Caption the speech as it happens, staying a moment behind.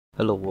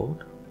Hello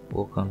world,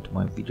 welcome to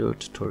my video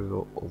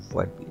tutorial of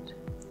WhiteBIT.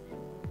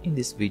 In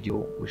this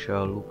video we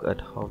shall look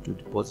at how to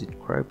deposit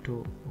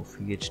crypto or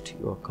fiat to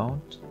your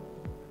account.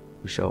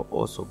 We shall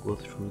also go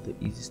through the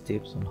easy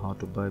steps on how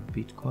to buy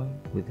Bitcoin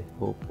with the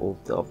help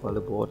of the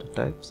available order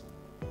types.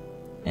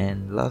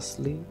 And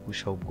lastly, we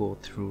shall go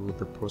through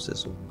the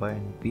process of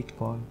buying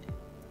Bitcoin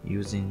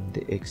using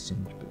the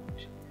exchange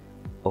page.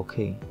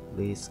 Okay,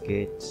 let's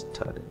get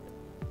started.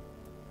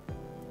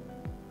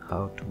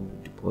 How to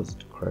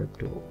deposit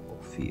crypto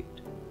or fiat.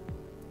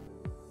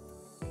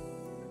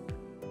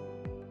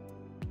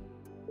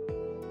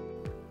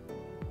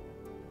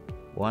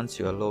 Once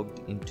you are logged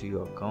into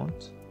your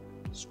account,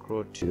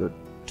 scroll to your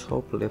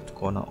top left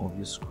corner of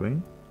your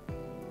screen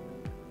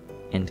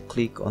and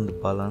click on the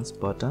balance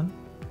button.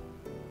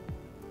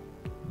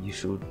 You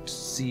should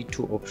see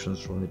two options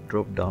from the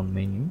drop down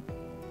menu.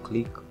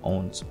 Click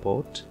on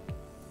spot.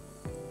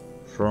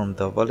 From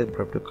the available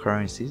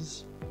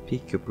cryptocurrencies,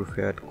 pick your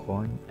preferred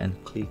coin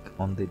and click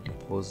on the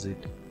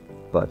deposit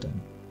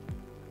button,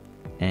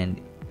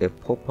 and a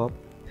pop-up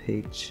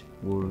page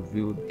will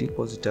reveal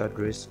deposit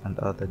address and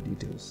other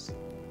details.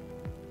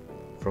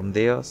 From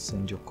there,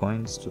 send your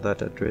coins to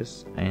that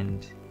address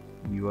and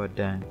you are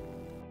done.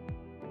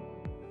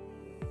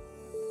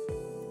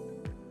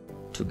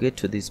 To get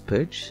to this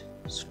page,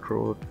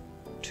 scroll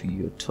to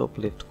your top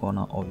left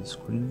corner of the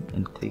screen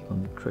and click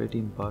on the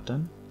trading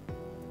button,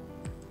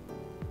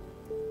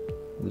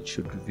 which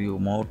should reveal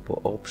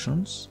multiple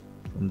options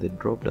from the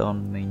drop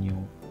down menu,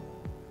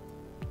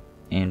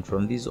 and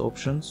from these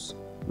options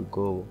we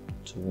go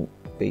to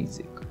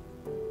basic.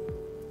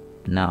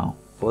 Now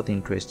for the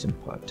interesting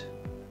part,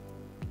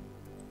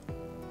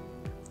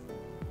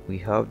 we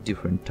have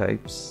different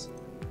types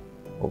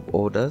of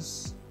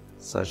orders,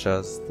 such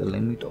as the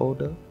limit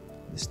order,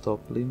 the stop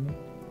limit,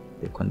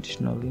 the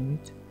conditional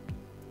limit,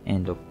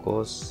 and of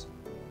course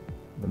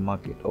the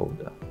market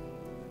order.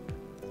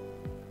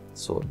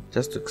 So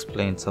just to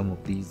explain some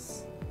of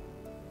these,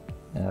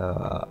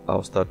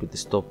 I'll start with the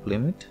stop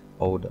limit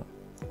order.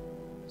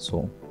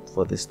 So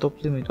for the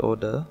stop limit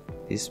order,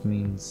 this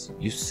means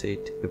you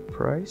set a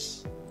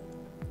price,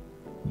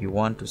 you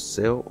want to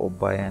sell or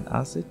buy an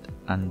asset,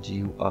 and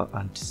you are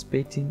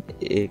anticipating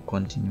a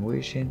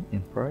continuation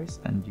in price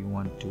and you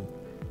want to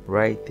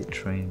ride the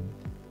trend.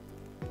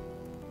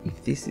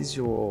 If this is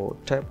your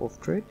type of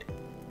trade,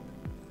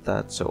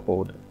 that's your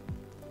order.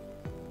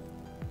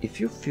 If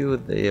you feel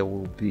there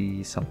will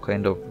be some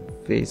kind of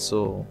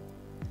vessel,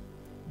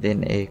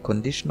 then a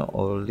conditional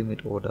or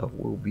limit order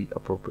will be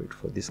appropriate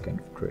for this kind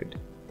of trade.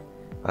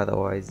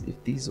 Otherwise, if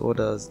these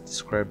orders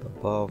described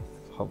above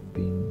have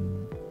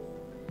been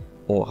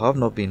or have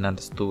not been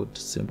understood,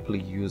 simply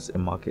use a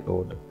market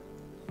order.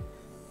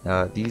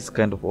 These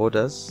kind of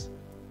orders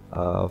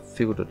are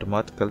filled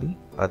automatically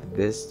at the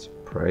best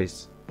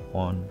price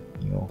on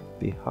your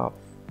behalf.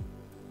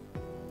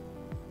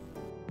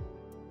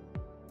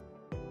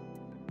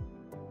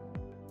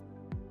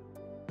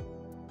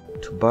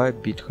 To buy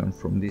Bitcoin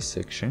from this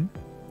section,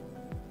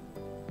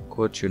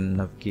 go to your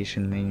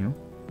navigation menu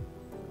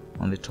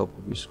on the top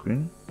of your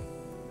screen,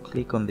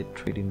 click on the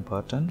trading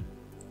button,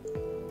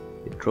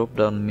 the drop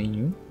down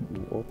menu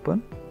will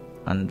open,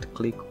 and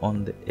click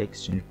on the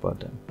exchange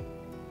button,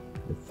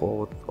 the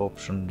fourth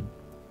option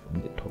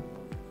from the top.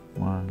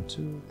 1,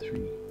 2,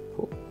 3,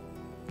 4.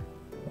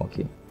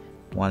 Okay,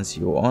 once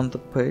you're on the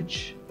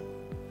page,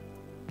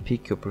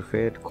 pick your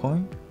preferred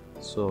coin.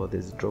 So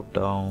there's a drop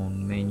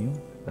down menu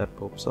that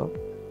pops up,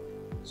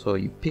 so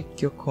you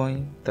pick your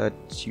coin that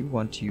you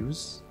want to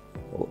use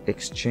or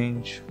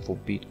exchange for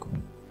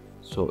Bitcoin.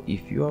 So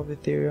if you have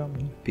Ethereum,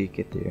 you pick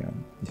Ethereum.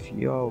 If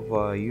you have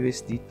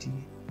USDT,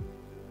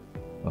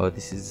 or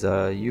this is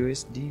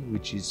USD,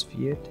 which is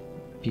fiat,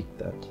 pick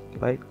that.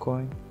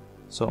 Litecoin,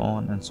 so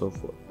on and so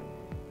forth.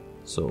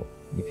 So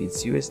if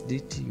it's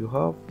USDT you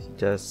have, you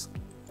just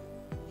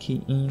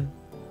key in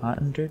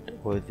 100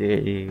 or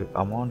the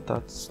amount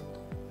that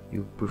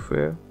you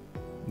prefer.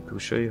 It will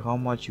show you how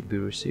much you'll be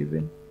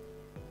receiving,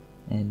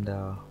 and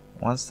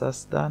once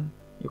that's done,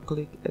 you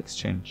click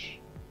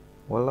exchange.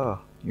 Voila,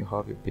 you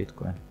have your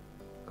Bitcoin.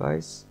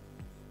 Guys,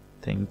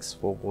 thanks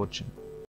for watching.